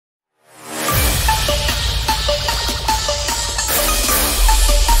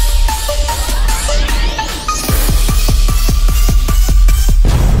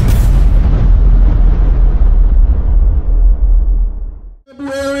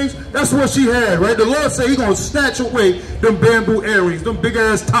earrings. That's what she had, right? The Lord said He's going to snatch away them bamboo earrings, them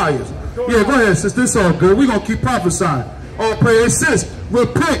big-ass tires. Yeah, go ahead, sis. This all good. We're going to keep prophesying. All praise, sis.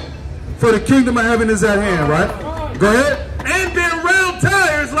 Repent, for the kingdom of heaven is at hand, right? Go ahead. And their round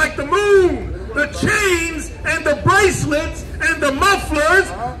tires like the moon, the chains and the bracelets and the mufflers,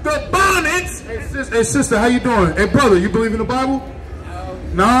 the bonnets. Hey, sister, how you doing? Hey, brother, you believe in the Bible?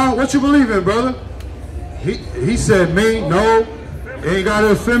 No. What you believe in, brother? He said me. No. Ain't got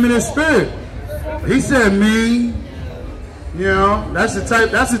a feminine spirit. He said me. You know, that's the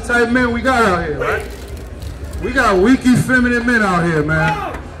type men we got out here, right? We got weak, effeminate men out here,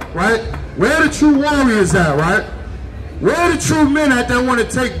 man. Right? Where the true warriors at, right? Where are the true men at that want to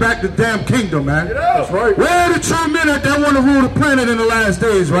take back the damn kingdom, man? That's right. Where are the true men at that want to rule the planet in the last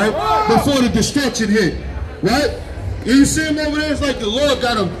days, right? Before the destruction hit, right? You see him over there? It's like the Lord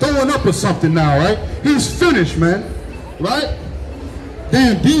got him throwing up or something now, right? He's finished, man. Right?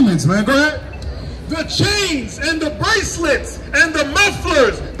 Damn demons, man. Go ahead. The chains and the bracelets and the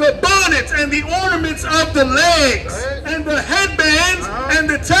mufflers, the bonnets and the ornaments of the legs, and the headbands and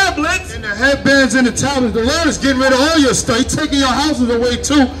the tablets. And the headbands and the tablets. The Lord is getting rid of all your stuff. He's taking your houses away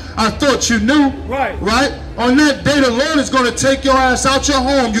too. I thought you knew. Right. Right? On that day, the Lord is going to take your ass out your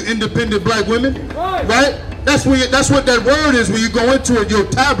home, you independent black women. Right? That's what that word is when you go into it, your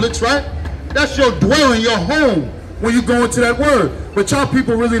tablets, right? That's your dwelling, your home, when you go into that word. But y'all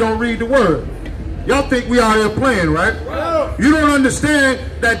people really don't read the word. Y'all think we out here playing, right? You don't understand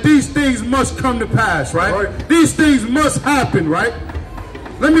that these things must come to pass, right? These things must happen, right?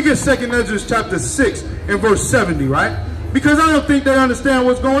 Let me get 2 Ezra chapter 6 and verse 70, right? Because I don't think they understand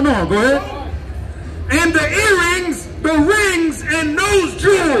what's going on. Go ahead. And the earrings, the rings, and nose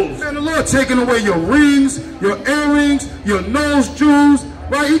jewels. And the Lord taking away your rings, your earrings, your nose jewels,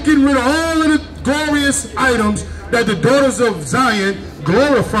 right? He's getting rid of all of the glorious items that the daughters of Zion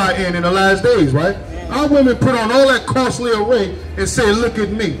glorify in the last days, right? Our women put on all that costly array and say, look at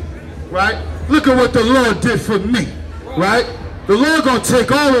me, right? Look at what the Lord did for me, right? The Lord gonna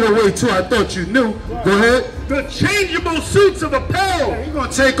take all of it away too. I thought you knew. Go ahead. The changeable suits of apparel. He's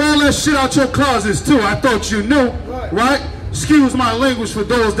gonna take all that shit out your closets too. I thought you knew, right? Excuse my language for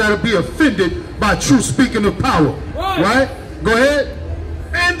those that'll be offended by true speaking of power, right? Go ahead.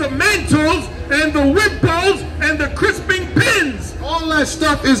 And the mantles and the whipples and the crisping pins. All that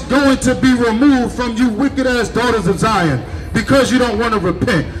stuff is going to be removed from you wicked ass daughters of Zion because you don't want to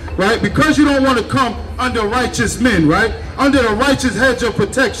repent, right? Because you don't want to come under righteous men, right? Under the righteous hedge of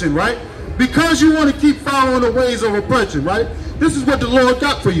protection, right? Because you want to keep following the ways of oppression, right? This is what the Lord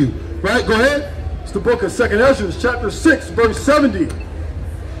got for you, right? Go ahead. It's the book of 2 Ezra, chapter 6, verse 70.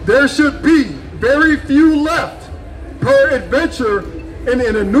 There should be very few left per adventure in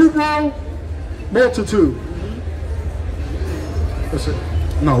an innumerable multitude. That's it.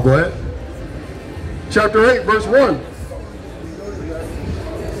 No, go ahead. Chapter 8, verse 1.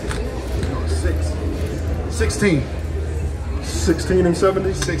 No, 6. 16. 16 and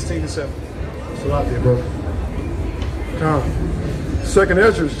 70? 16 and 70. That's a lot there, bro. 2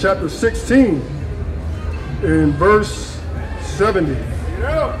 Ezra, chapter 16, in verse 70.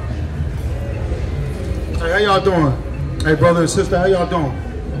 Yeah. Hey, how y'all doing? Hey, brother and sister, how y'all doing?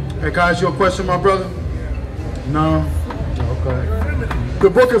 Hey, can I ask you a question, my brother? No? Okay. The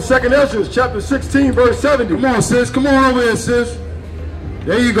book of 2 Ezra, chapter 16, verse 70. Come on, sis. Come on over here, sis.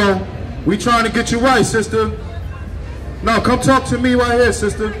 There you go. We trying to get you right, sister. No, come talk to me right here,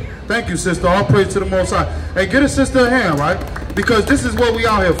 sister. Thank you, sister. All praise to the Most High. Hey, get a sister a hand, right? Because this is what we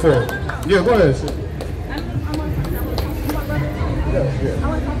out here for. Yeah, go ahead, sister.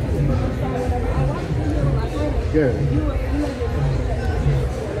 Yeah.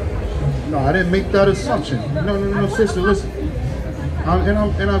 No, I didn't make that assumption. No, sister, listen.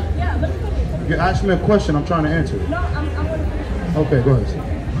 You asked me a question, I'm trying to answer it. Okay, go ahead, sister.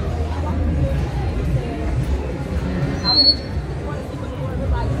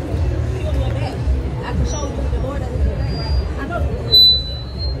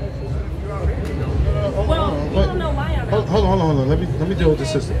 Hold on. Let me deal with the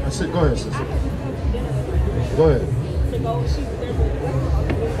sister. I said, go ahead, sister. Go ahead.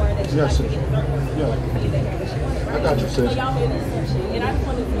 Yes, sis. Yeah. I got you, sis.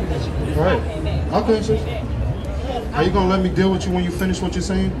 All right. Okay, sis. Are you gonna let me deal with you when you finish what you're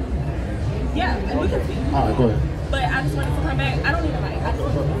saying? Yeah, we can see. All right, go ahead. But I just wanted to come back. I don't even like.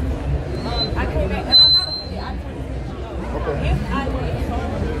 I came back and I'm not offended. I just wanted to let you know. Okay. If I were at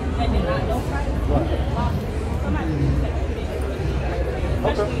home and then I don't fight, somebody would take it.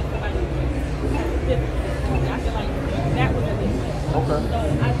 Especially if somebody different. I feel like that was a big thing. Okay. So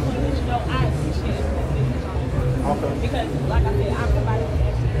I just want to let you know I appreciate it. Okay. Because, like I said, I'm somebody who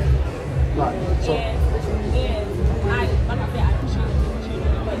actually Right. So. And I, like I said, I appreciate what you're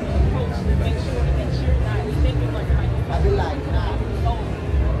doing, but coach, make sure that you're not thinking like you're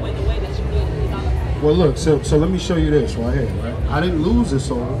with the way that you did it is all about. Well, look, so let me show you this right here, right? I didn't lose this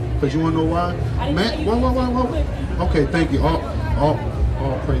soul, because you want to know why? Man, whoa. Okay, thank you. All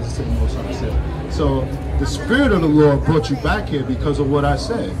praises to the Most High. So the Spirit of the Lord brought you back here because of what I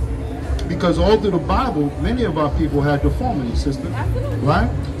said. Because all through the Bible, many of our people had deformity, sister. Absolutely. Right?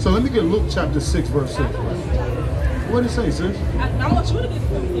 So let me get Luke chapter 6, verse 6. Right? What did it say, sis? I want you to get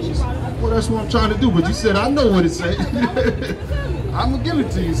the because well, that's what I'm trying to do, but you said I know what it said. I'm going to give it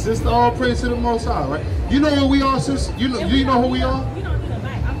to you, sister. All praise to the Most High, right? You know who we are, sis? You know who we are? We don't need a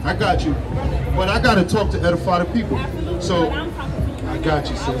mic. I got you. But I got to talk to edify the people. Absolutely. So, But I'm talking to you. I got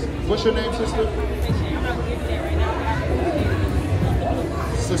you, sis. What's your name, sister? I'm not going to give you that right now.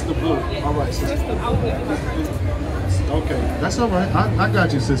 Sister Blue. All right, sister. I will give you my first. Okay, that's all right. I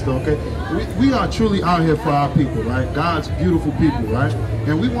got you, sister, okay? We are truly out here for our people, right? God's beautiful people, right?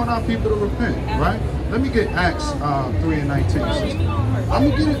 And we want our people to repent, right? Let me get Acts 3 and 19, sister. I'm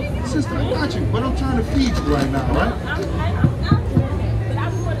going to get it, sister, I got you. But I'm trying to feed you right now, right?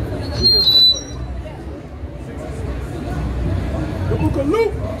 The book of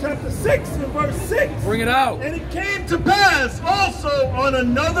Luke, chapter 6 and verse 6. Bring it out. And it came to pass also on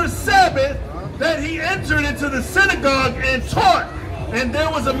another Sabbath that he entered into the synagogue and taught. And there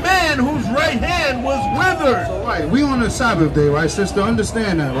was a man whose right hand was withered. Right, we on a Sabbath day, right, sister?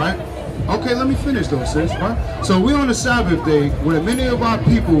 Understand that, right? Okay, let me finish though, sis, right? So we're on a Sabbath day where many of our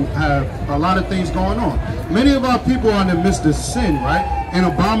people have a lot of things going on. Many of our people are in the midst of sin, right? In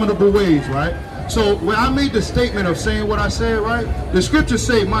abominable ways, right? So when I made the statement of saying what I said, right? The scriptures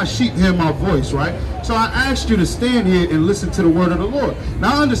say, my sheep hear my voice, right? So I asked you to stand here and listen to the word of the Lord.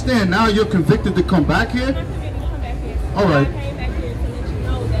 Now I understand, now you're convicted to come back here? All right.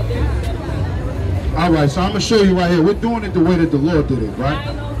 All right, so I'm going to show you right here. We're doing it the way that the Lord did it, right?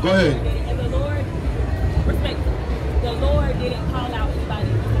 Go ahead. And the Lord, respectfully, the Lord didn't call out anybody.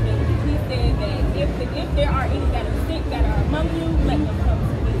 He said that if there are any that are sick that are among you, let them come to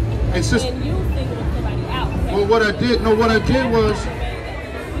me. And sister, and you single somebody out. Well, what I did was,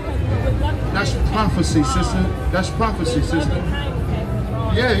 that's prophecy, sister. That's prophecy, sister.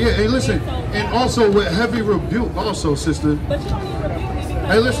 Yeah. Hey, listen, and also with heavy rebuke, also, sister. But you don't need rebuke me because.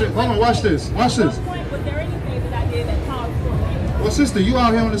 Hey, listen, hold on, watch this. Watch this. Was there anything that I did that caused for me? Well, sister, you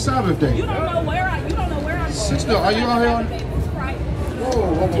out here on the Sabbath day. You don't know where I'm going. Sister, are you out here on?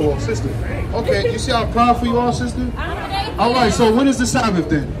 Whoa, sister. Okay, you see how proud you are, sister? All right, so when is the Sabbath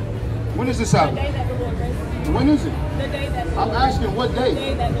then? When is the Sabbath? The day that the Lord raised me. When is it? The day that the Lord I'm asking what day. The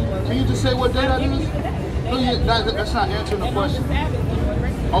day that the Lord Can you just say what day that is? No, that's not answering the question.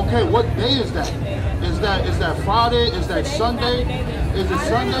 Okay, what day is that? Is that Friday? Is that Sunday? Is it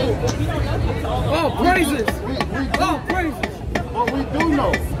Sunday? Oh, praises! Oh, praises! Well, we do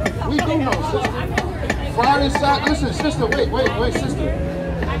know, sister. Friday, Saturday. Listen, sister, wait, sister.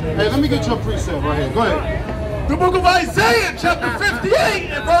 Hey, let me get your precept right here. Go ahead. The book of Isaiah, chapter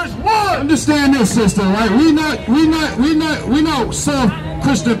 58 and verse 1. Understand this, sister, right? We not soft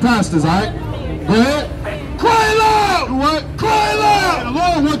Christian pastors, all right? Go ahead. Cry loud! What? Cry loud! The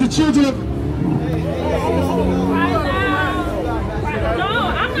Lord want the children of...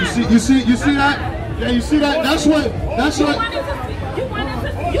 You see that? Yeah, you see that? That's what... You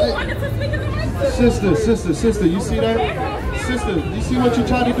wanted to speak in the right. Sister, you see that? Sister, you see what you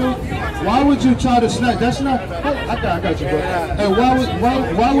try to do? Why would you try to snatch? That's not... I got you, bro. And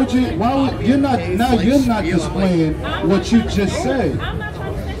why would you're not displaying what you just said. I'm not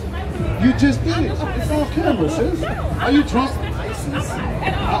trying to snatch my You just did it. It's on camera, sis. Are you drunk?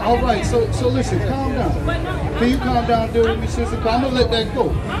 All right, so listen, calm down. Can you calm down, deal with me, sister? I'm gonna let that go.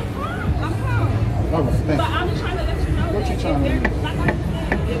 I'm calm. All right, thank But you. I'm just trying to let you know What you that trying to do? like I said,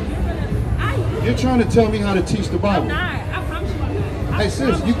 if You're trying to tell me how to teach the Bible. I'm not. I promise you I'm not. Hey,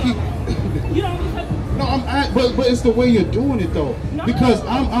 sis, you keep... You don't need to... No, but it's the way you're doing it though. Because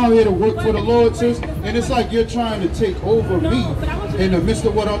I'm out here to work for the Lord, sis, and it's like you're trying to take over me in the midst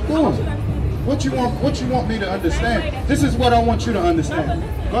of what I'm doing. What you want me to understand? This is what I want you to understand.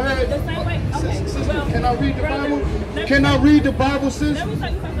 Go ahead. Sister, can I read the Bible? Can I read the Bible, sis?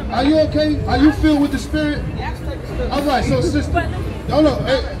 Are you okay? Are you filled with the Spirit? All right, so sister, no,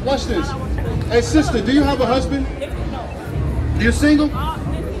 hey, watch this. Hey, sister, do you have a husband? You're single? No,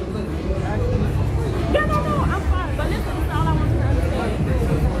 I'm fine. But listen, this is all I want you to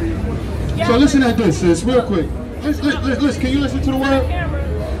understand. So listen at this, sis, real quick. Listen, can you listen to the word?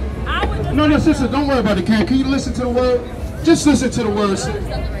 No, sister, don't worry about the camera. Can you listen to the word? Just listen to the word, sis.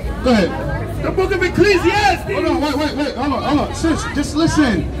 Go ahead. The book of Ecclesiastes. Hold on, wait, hold on. Sis, just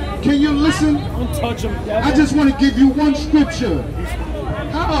listen. Can you listen? Don't touch him. I just want to give you one scripture.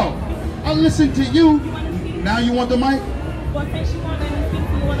 How? I listened to you. Now you want the mic? Well, since you want to speak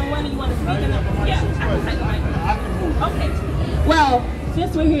to you one-on-one and you want to speak in the... Yeah, I can take the mic. Okay. Well,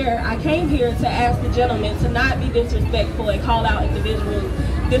 since we're here, I came here to ask the gentleman to not be disrespectful and call out individuals'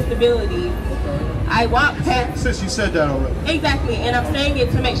 disabilities. I walk past... Since you said that already. Exactly, and I'm saying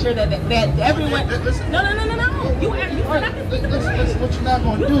it to make sure that everyone... Listen. No. You cannot speak to the mic. What you're not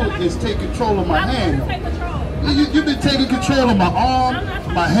going to do is take control of my hand. I'm going to take control. You've been taking control of my arm,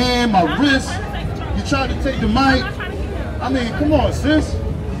 my hand, my wrist. You trying to take the mic. I mean, come on, sis.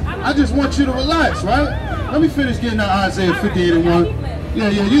 I just want you to relax, right? Let me finish getting that Isaiah 58 and 1. Yeah,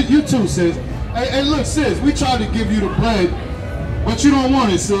 you too, sis. Hey, look, sis, we tried to give you the bread, but you don't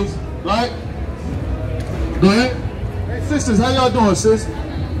want it, sis, right? Go ahead. Hey, sisters, how y'all doing, sis?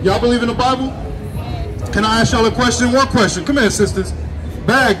 Y'all believe in the Bible? Can I ask y'all a question? One question. Come here, sisters.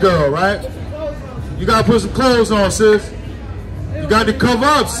 Bad girl, right? You gotta put some clothes on, sis. You got to cover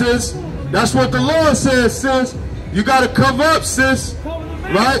up, sis. That's what the Lord says, sis. You got to cover up, sis.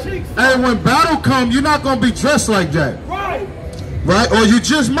 Right? And when battle comes, you're not going to be dressed like that. Right? Or you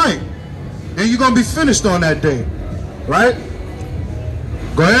just might. And you're going to be finished on that day. Right?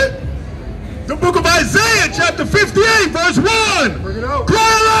 Go ahead. The book of Isaiah, chapter 58, verse 1. Bring it out. Cry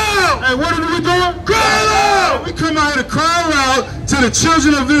aloud. Hey, what are we doing? Cry aloud. We come out here to cry aloud to the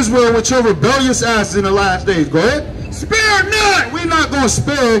children of Israel with your rebellious asses in the last days. Go ahead. Spare not. We're not going to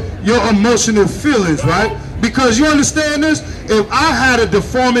spare your emotional feelings, right? Because you understand this? If I had a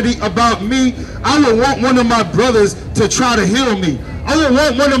deformity about me, I would want one of my brothers to try to heal me. I would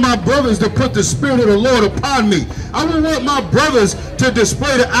want one of my brothers to put the Spirit of the Lord upon me. I would want my brothers to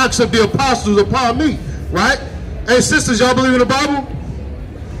display the acts of the apostles upon me, right? Hey, sisters, y'all believe in the Bible?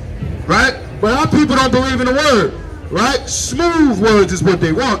 Right? But our people don't believe in the word, right? Smooth words is what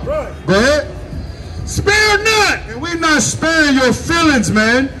they want. Go ahead. Spare not. And we're not sparing your feelings,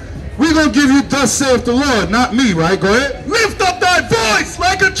 man. We're going to give you thus saith the Lord, not me, right? Go ahead. Lift up thy voice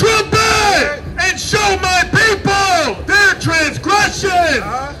like a trumpet and show my people their transgression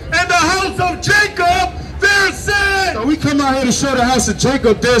and the house of Jacob their sin. So we come out here to show the house of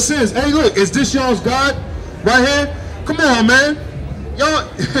Jacob their sins. Hey, look, is this y'all's God right here? Come on, man. Y'all.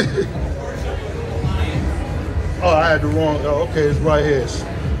 Oh, I had the wrong. Oh, okay, it's right here.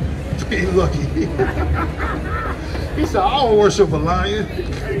 Be lucky. He said, I don't worship a lion.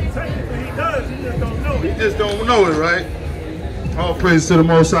 Technically he does, he just don't know it. He just don't know it, right? All praise to the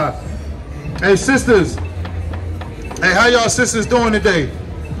Most High. Hey, sisters. Hey, how y'all sisters doing today?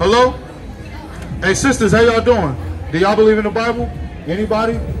 Hello? Hey, sisters, how y'all doing? Do y'all believe in the Bible?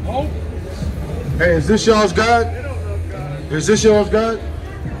 Anybody? Oh. Hey, is this y'all's God? Is this y'all's God?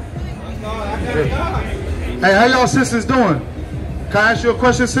 Hey, how y'all sisters doing? Can I ask you a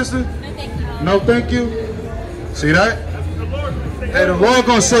question, sister? No, thank you. See that? Hey, the Lord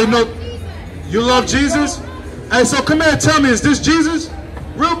gonna say no. You love Jesus? Hey, so come here and tell me, is this Jesus?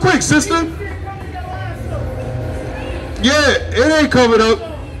 Real quick, sister. Yeah, it ain't covered up.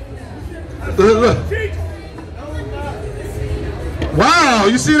 Look. Wow,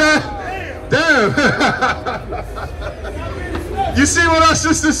 you see that? Damn. You see what our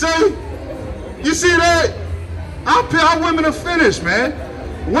sister say? You see that? Our women are finished, man.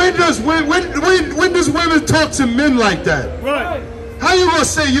 When does women talk to men like that? Right. How you gonna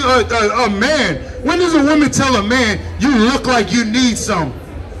say you a man? When does a woman tell a man you look like you need some?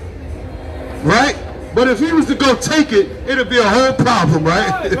 Right? But if he was to go take it, it'd be a whole problem,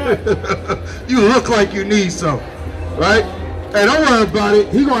 right? You look like you need some, right? Hey, don't worry about it.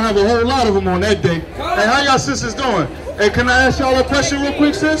 He gonna have a whole lot of them on that day. Hey, how y'all sisters doing? Hey, can I ask y'all a question real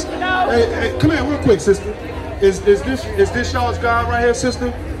quick, sis? Hey, come here real quick, sister. Is this y'all's God right here,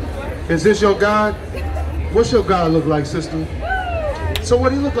 sister? Is this your God? What's your God look like, sister? So what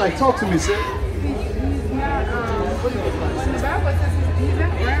do he look like? Talk to me, sis. What do you look like, sis?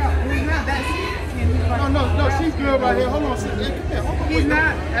 No, she's good right here. Hold on, sis. He's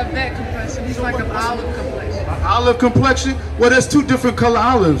not of that complexion. He's like an olive complexion. An olive complexion? Well, there's two different color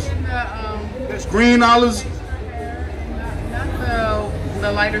olives. There's green olives. Not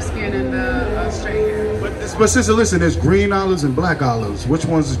the lighter skin and the straight hair. But sister, listen, there's green olives and black olives. Which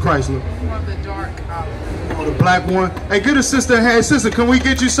ones is Christ? More of the dark olive. Oh, the black one. Hey, get a sister. Hey, sister, can we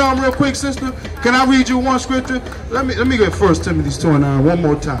get you something real quick, sister? Can I read you one scripture? Let me get 1 Timothy 2:9 one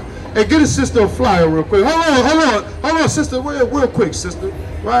more time. Hey, get a sister a flyer real quick. Hold on, sister, real quick, sister.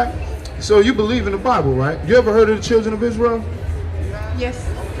 Right? So you believe in the Bible, right? You ever heard of the children of Israel? Yes.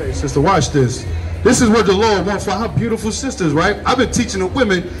 Okay, sister, watch this. This is what the Lord wants for our beautiful sisters, right? I've been teaching the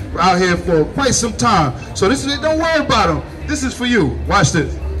women out here for quite some time. So this is, don't worry about them. This is for you. Watch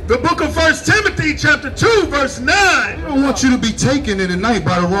this. The book of 1 Timothy chapter 2 verse 9. I don't want you to be taken in the night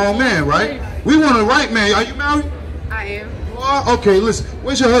by the wrong man, right? We want a right man. Are you married? I am. Okay, listen.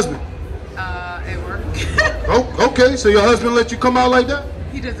 Where's your husband? At work. Oh, okay. So your husband let you come out like that?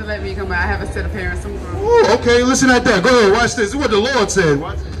 He doesn't let me come out. I have a set of parents. I'm grown. Ooh, okay, listen at that. Go ahead, watch this. This is what the Lord said.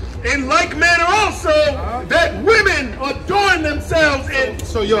 Watch this. In like manner also, that women adorn themselves in...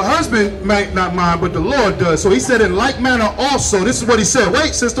 So your husband might not mind, but the Lord does. So he said in like manner also. This is what he said.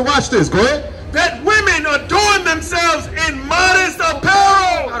 Wait, sister, watch this. Go ahead. That women adorn themselves in modest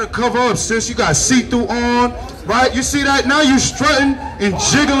apparel. You gotta cover up, sis. You got see-through on, right? You see that? Now you strutting and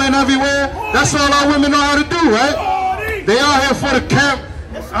jiggling everywhere. That's all our women know how to do, right? They out here for the camp.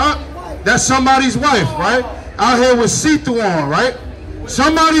 That's somebody's wife, right? Out here with see-through on, right?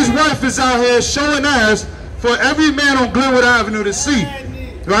 Somebody's wife is out here showing ass for every man on Glenwood Avenue to see,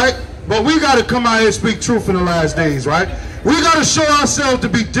 right? But we got to come out here and speak truth in the last days, right? We got to show ourselves to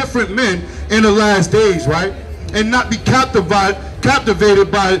be different men in the last days, right? And not be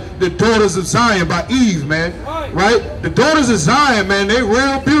captivated by the daughters of Zion, by Eve, man, right? The daughters of Zion, man, they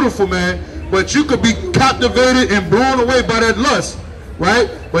real beautiful, man. But you could be captivated and blown away by that lust, right?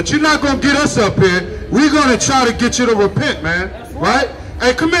 But you're not going to get us up here. We're going to try to get you to repent, man. Right?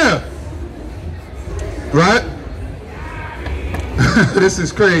 Hey, come here. Right? This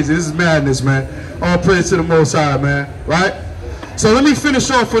is crazy. This is madness, man. All praise to the Most High, man. Right? So let me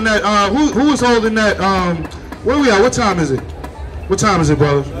finish off on that. Who is holding that? Where we at? What time is it? What time is it,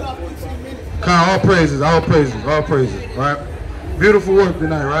 brothers? All praises, all praises, all praises. Right? Beautiful work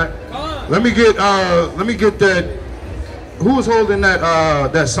tonight, right? Let me get that. Who is holding that?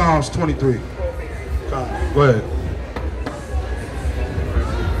 That Psalms 23. Go ahead.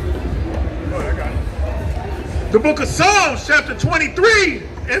 The book of Psalms chapter 23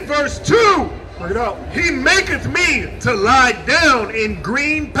 and verse 2. Bring it out. He maketh me to lie down in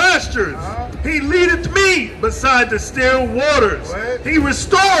green pastures. He leadeth me beside the still waters. He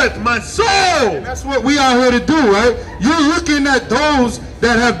restoreth my soul. And that's what we are here to do, right? You're looking at those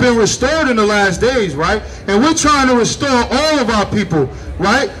that have been restored in the last days, right? And we're trying to restore all of our people,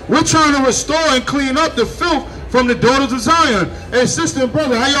 right? We're trying to restore and clean up the filth from the daughters of Zion. Hey, sister and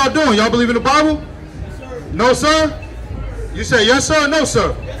brother, how y'all doing? Y'all believe in the Bible? No, sir? You say yes, sir, or no,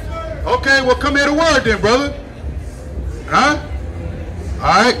 sir? Yes, sir. Okay, well, come here to word then, brother. Huh?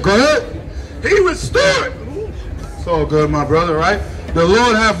 All right, go ahead. He restored. It's all good, my brother, right? The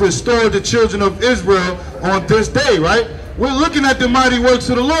Lord have restored the children of Israel on this day, right? We're looking at the mighty works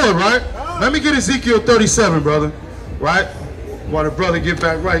of the Lord, right? Let me get Ezekiel 37, brother, right? While the brother get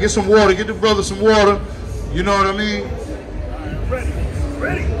back right. Get some water. Get the brother some water. You know what I mean? Ready.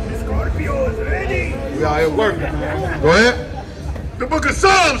 Ready. The Scorpio is ready. We out here working. Go ahead. The book of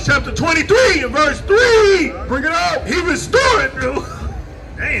Psalms chapter 23 and verse 3. Bring it out. He restored.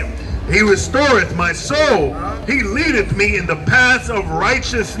 Damn. He restoreth my soul. He leadeth me in the paths of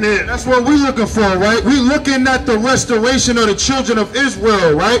righteousness. That's what we're looking for, right? We're looking at the restoration of the children of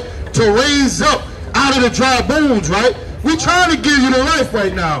Israel, right? To raise up out of the dry bones, right? We're trying to give you the life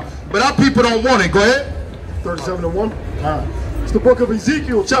right now, but our people don't want it. Go ahead. 37 and 1. It's the book of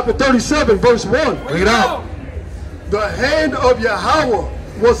Ezekiel, chapter 37, verse 1. Bring it out. The hand of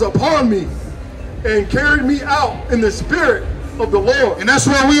Yahawah was upon me and carried me out in the spirit of the Lord. And that's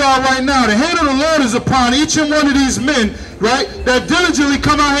where we are right now. The hand of the Lord is upon each and one of these men, right, that diligently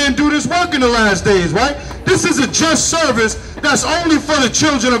come out here and do this work in the last days, right? This is a just service that's only for the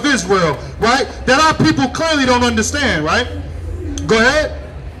children of Israel, right? That our people clearly don't understand, right? Go ahead.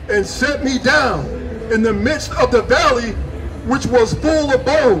 And set me down in the midst of the valley, which was full of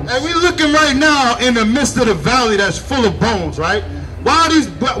bones. And we're looking right now in the midst of the valley that's full of bones, right? Why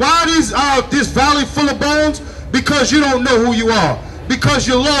are this valley full of bones? Because you don't know who you are. Because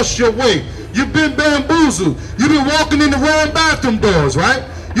you lost your way. You've been bamboozled. You've been walking in the wrong bathroom doors, right?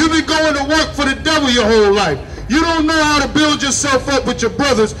 You've been going to work for the devil your whole life. You don't know how to build yourself up with your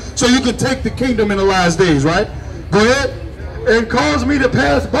brothers so you can take the kingdom in the last days, right? Go ahead. And cause me to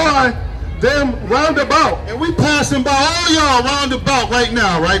pass by them round about. And we passing by all y'all round about right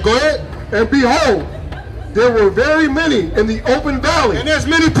now, right? Go ahead. And behold, there were very many in the open valley. And there's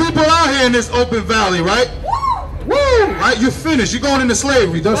many people out here in this open valley, right? Woo! Right? You're finished. You're going into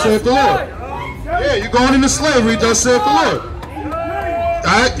slavery, thus saith the Lord. Yeah, you're going into slavery, thus saith the Lord.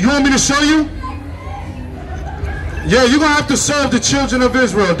 Alright, you want me to show you? Yeah, you're going to have to serve the children of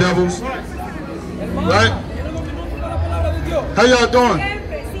Israel, devils. Right? How y'all doing?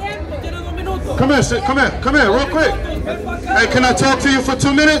 Come here, real quick. Hey, can I talk to you for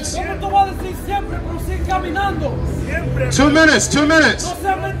 2 minutes? caminando. 2 minutes, 2 minutes. No seas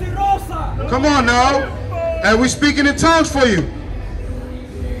mentirosa. Come on now. And we speaking in tongues for you.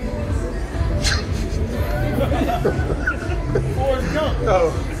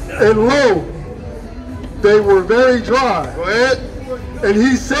 And lo, they were very dry. Go ahead. And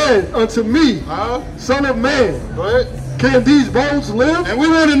he said unto me, Son of man, Go ahead. can these bones live? And we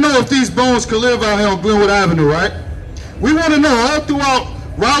want to know if these bones can live out here on Glenwood Avenue, right? We want to know all throughout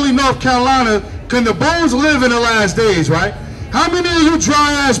Raleigh, North Carolina, can the bones live in the last days, right? How many of you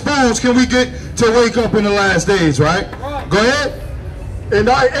dry-ass bones can we get to wake up in the last days, right? Go ahead. And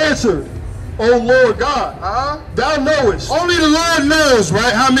I answered, O Lord God, thou knowest. Only the Lord knows,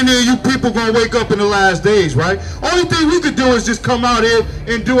 right, how many of you people going to wake up in the last days, right? Only thing we could do is just come out here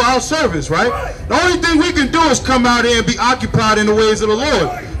and do our service, right? The only thing we can do is come out here and be occupied in the ways of the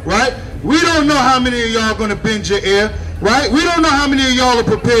Lord, right? We don't know how many of y'all are going to bend your ear, right? We don't know how many of y'all are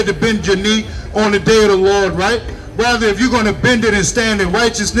prepared to bend your knee on the day of the Lord, right? Rather if you're going to bend it and stand in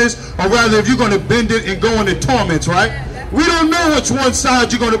righteousness, or rather if you're going to bend it and go into torments, right? We don't know which one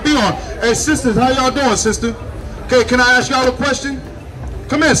side you're going to be on. Hey, sisters, how y'all doing, sister? Okay, can I ask y'all a question?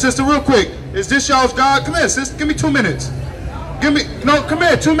 Come here, sister, real quick. Is this y'all's God? Come here, sister. Give me 2 minutes. Come here, 2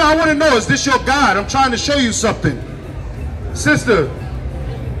 minutes. I want to know, is this your God? I'm trying to show you something. Sister.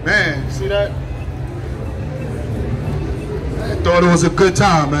 Man, you see that? I thought it was a good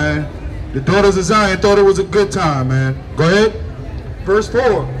time, man. The daughters of Zion thought it was a good time, man. Go ahead. Verse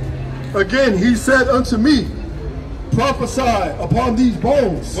 4. Again he said unto me, prophesy upon these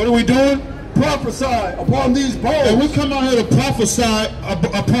bones. What are we doing? Prophesy upon these bones. And we come out here to prophesy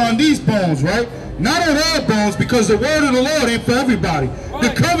upon these bones, right? Not on all bones, because the word of the Lord ain't for everybody. Right.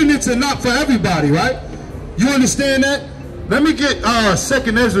 The covenants are not for everybody, right? You understand that? Let me get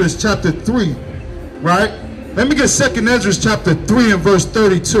 2nd Ezra chapter 3, right? Let me get 2nd Ezra chapter 3 and verse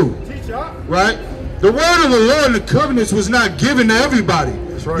 32. Right? The word of the Lord and the covenants was not given to everybody.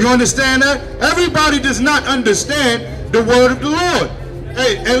 That's right. You understand that? Everybody does not understand the word of the Lord.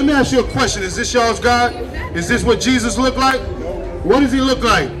 Hey, let me ask you a question. Is this y'all's God? Is this what Jesus looked like? What does he look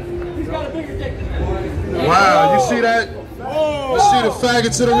like? He's got a bigger dick. Wow, you see that? You see the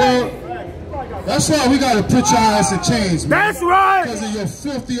faggots of the world? That's why we got to put your ass in chains, man. That's right. Because of your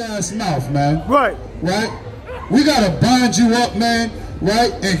filthy ass mouth, man. Right. Right? We got to bind you up, man.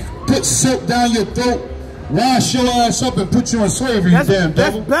 Right? And put silk down your throat, wash your ass up, and put you in slavery, you damn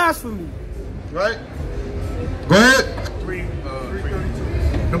devil. That's blasphemy. Right? Go ahead.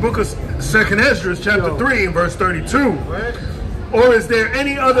 The book of 2nd Ezra, chapter 3, and verse 32. Right. Or is there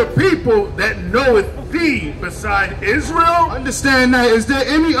any other people that knoweth thee beside Israel? Understand that. Is there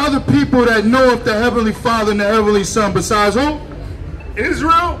any other people that know of the Heavenly Father and the Heavenly Son besides who?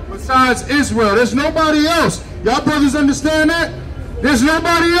 Israel? Besides Israel. There's nobody else. Y'all brothers understand that? There's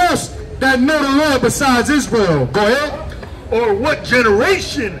nobody else that know the Lord besides Israel. Go ahead. Or what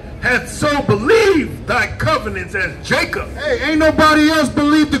generation hath so believed thy covenants as Jacob? Hey, ain't nobody else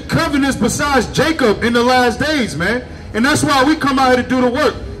believed the covenants besides Jacob in the last days, man. And that's why we come out here to do the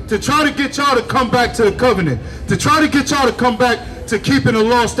work, to try to get y'all to come back to the covenant, to try to get y'all to come back to keeping the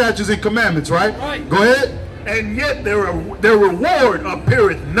law, statutes, and commandments, right? Go ahead. And yet their reward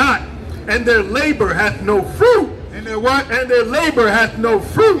appeareth not, and their labor hath no fruit. And their what? And their labor hath no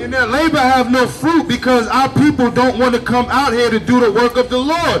fruit. And their labor have no fruit because our people don't want to come out here to do the work of the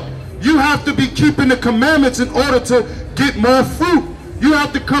Lord. You have to be keeping the commandments in order to get more fruit. You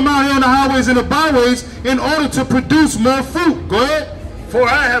have to come out here on the highways and the byways in order to produce more fruit. Go ahead. For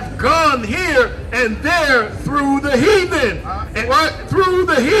I have gone here and there through the heathen. What? Through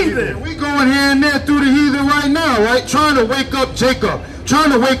the heathen. We going here and there through the heathen right now, right? Trying to wake up Jacob.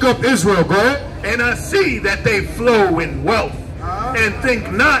 Trying to wake up Israel. Go ahead. And I see that they flow in wealth. And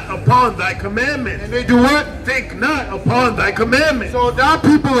think not upon thy commandments. And they do what? Think not upon thy commandments. So our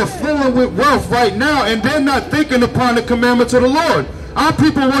people are flowing with wealth right now, and they're not thinking upon the commandments of the Lord. Our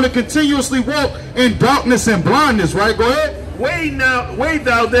people want to continuously walk in darkness and blindness, right? Go ahead. Weigh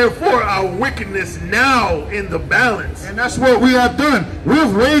thou therefore our wickedness now in the balance. And that's what we have done.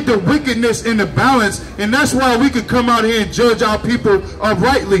 We've weighed the wickedness in the balance, and that's why we can come out here and judge our people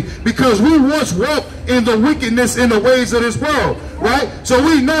uprightly, because we once walked in the wickedness in the ways of this world, right? So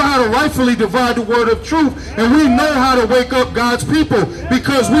we know how to rightfully divide the word of truth, and we know how to wake up God's people,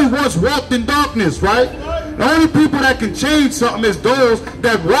 because we once walked in darkness, right? The only people that can change something is those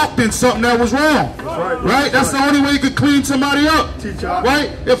that walked in something that was wrong, right? That's the only way you can clean somebody up,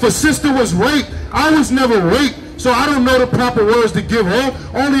 right? If a sister was raped, I was never raped, so I don't know the proper words to give her.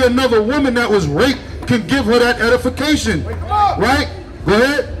 Only another woman that was raped can give her that edification, right? Go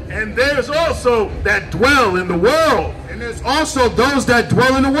ahead. And there's also that dwell in the world. And there's also those that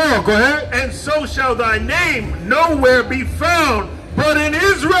dwell in the world. Go ahead. And so shall thy name nowhere be found but in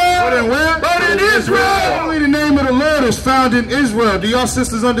Israel. But in where? But in Israel. Only the name of the Lord is found in Israel. Do y'all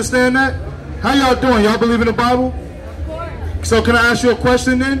sisters understand that? How y'all doing? Y'all believe in the Bible? Of course. So can I ask you a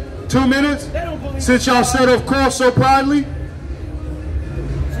question then? 2 minutes? Since y'all said of course so proudly.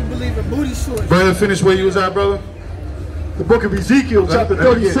 She believe in booty shorts. Brother, finish where you was at, brother. The book of Ezekiel, chapter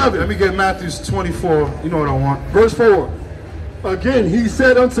 37. Let me get Matthew 24. You know what I want. Verse 4. Again, he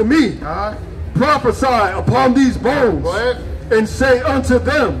said unto me, prophesy upon these bones, Go ahead. and say unto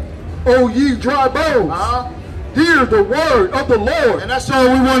them, O ye dry bones, hear the word of the Lord. And that's all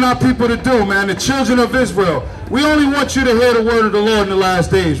we want our people to do, man. The children of Israel. We only want you to hear the word of the Lord in the last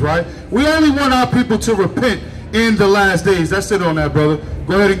days, right? We only want our people to repent in the last days. That's it on that, brother.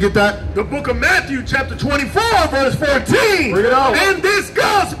 Go ahead and get that. The book of Matthew, chapter 24, verse 14. Bring it out. And this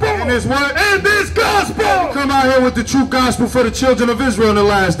gospel. And this what? And this gospel. Come out here with the true gospel for the children of Israel in the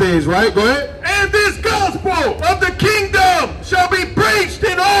last days, right? Go ahead. And this gospel of the kingdom shall be preached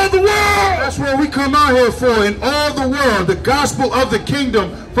in all the world. That's what we come out here for, in all the world. The gospel of the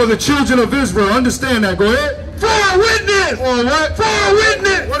kingdom for the children of Israel. Understand that. Go ahead. For a witness. For what? For a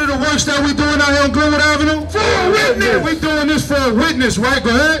witness. What are the works that we doing out here on Glenwood Avenue? For a witness. We doing this for a witness, right? Go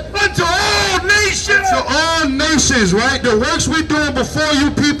ahead. Unto all nations. To all nations, right? The works we doing before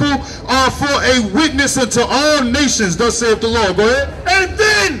you people are for a witness unto all nations, thus saith the Lord. Go ahead. And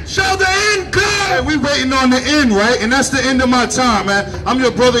then shall the end come. Hey, we waiting on the end, right? And that's the end of my time, man. I'm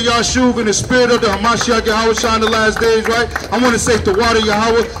your brother Yahshua in the spirit of the Hamashiach Yahawah in the last days, right? I want to say the water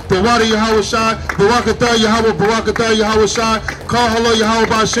Yahawah, the water Yahawah shine, Barakatah Yahawah, Barakatah Yahawah shine, call hello Yahawah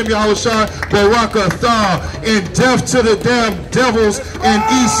Ba'ashem Yahawah shine, Barakatah, and death to the damn devils in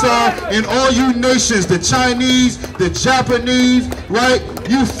Esau and all you nations, the Chinese, the Japanese, right?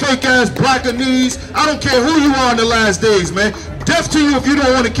 You fake ass blackanese. I don't care who you are in the last days, man. Death to you if you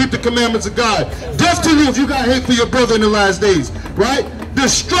don't want to keep the commandments of God. Death to you if you got hate for your brother in the last days, right?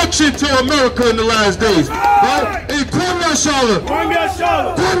 Destruction to America in the last days, right? Hey, Kwame Yashala. Kwame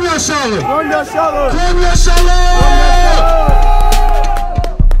Yashala. Kwame Yashala. Kwame Yashala. Kwame Yashala.